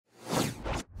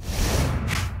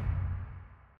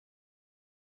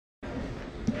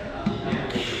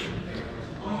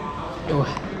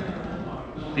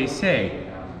They say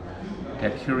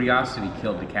that curiosity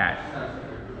killed the cat.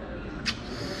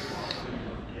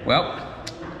 Well,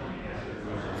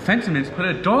 Fenitman's put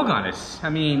a dog on us. I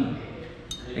mean,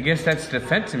 I guess that's the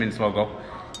Fenitman's logo.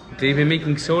 They've been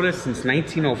making soda since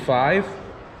 1905.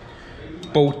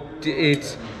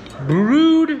 It's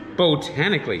brewed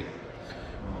botanically.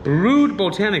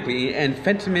 And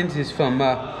Fenitman's is from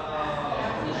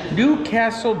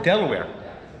Newcastle, Delaware.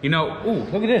 You know, ooh,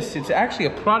 look at this. It's actually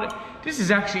a product. This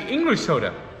is actually English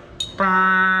soda.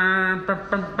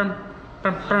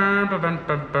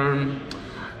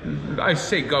 I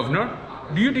say, Governor,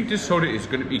 do you think this soda is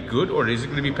going to be good or is it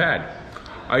going to be bad?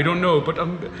 I don't know, but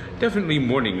I'm definitely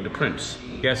mourning the prince.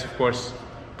 Yes, of course,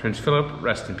 Prince Philip,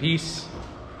 rest in peace.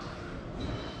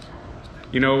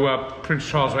 You know, Prince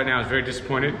Charles right now is very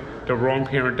disappointed. The wrong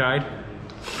parent died.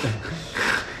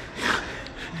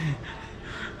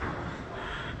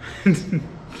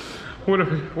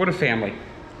 What a family.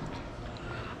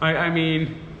 I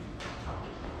mean,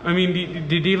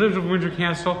 did he live in Windsor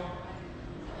Castle?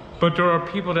 But there are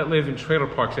people that live in trailer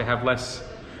parks that have less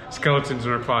skeletons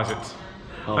in their closets.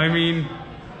 Oh. I mean,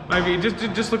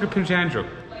 just look at Prince Andrew.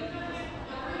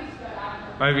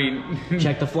 I mean,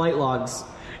 check the flight logs.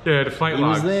 Yeah, the flight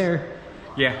logs. He was there.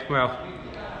 Yeah, well,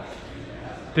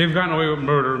 they've gotten away with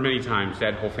murder many times,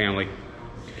 that whole family.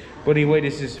 But anyway,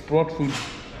 this is brought from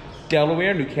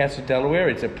Delaware, Newcastle, Delaware.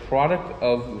 It's a product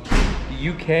of the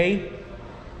UK,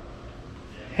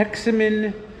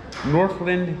 Hexaman,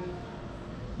 Northland,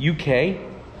 UK.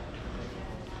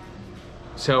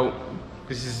 So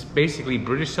this is basically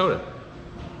British soda.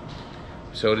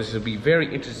 So this will be very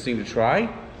interesting to try.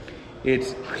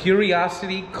 It's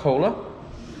Curiosity Cola,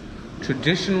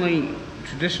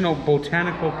 traditional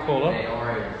botanical cola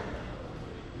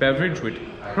beverage with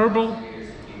herbal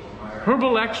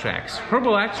extracts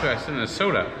in a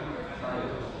soda.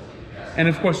 And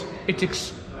of course, it's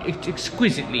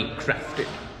exquisitely crafted.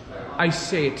 I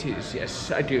say it is,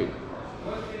 yes, I do.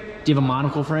 Do you have a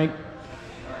monocle, Frank?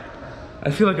 I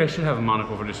feel like I should have a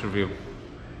monocle for this review.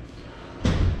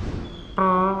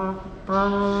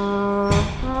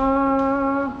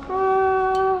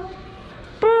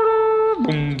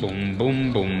 Boom, boom,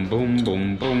 boom, boom, boom,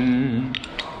 boom, boom.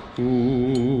 Ooh,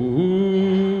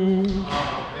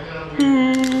 ooh,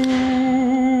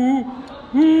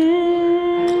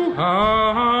 ooh,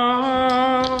 ah,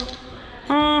 ah,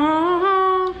 ah,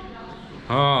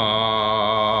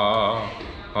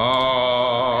 ah,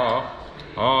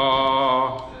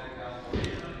 ah.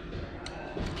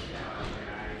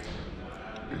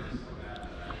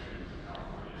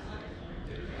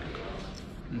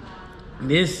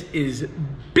 This is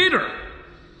bitter.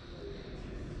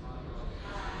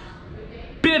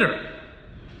 Bitter.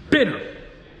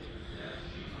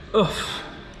 Ugh.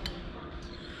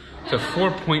 It's a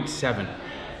 4.7.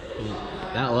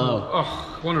 That low.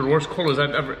 Ugh, one of the worst colas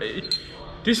I've ever...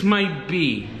 This might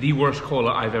be the worst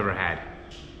cola I've ever had.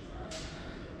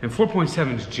 And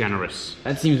 4.7 is generous.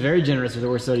 That seems very generous for the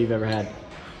worst soda you've ever had.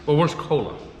 Well, worst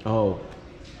cola. Oh.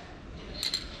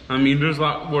 I mean, there's a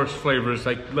lot worse flavors,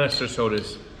 like lesser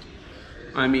sodas.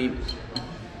 I mean...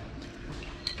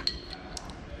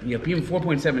 Yep, even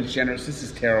 4.7 is generous. This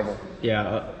is terrible.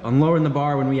 Yeah, I'm lowering the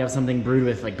bar when we have something brewed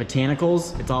with like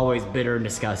botanicals. It's always bitter and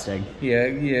disgusting.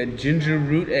 Yeah, ginger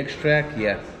root extract,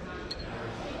 yeah.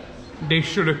 They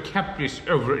should have kept this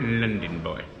over in London,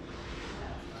 boy.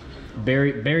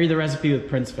 Bury the recipe with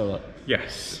Prince Philip.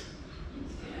 Yes.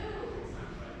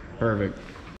 Perfect.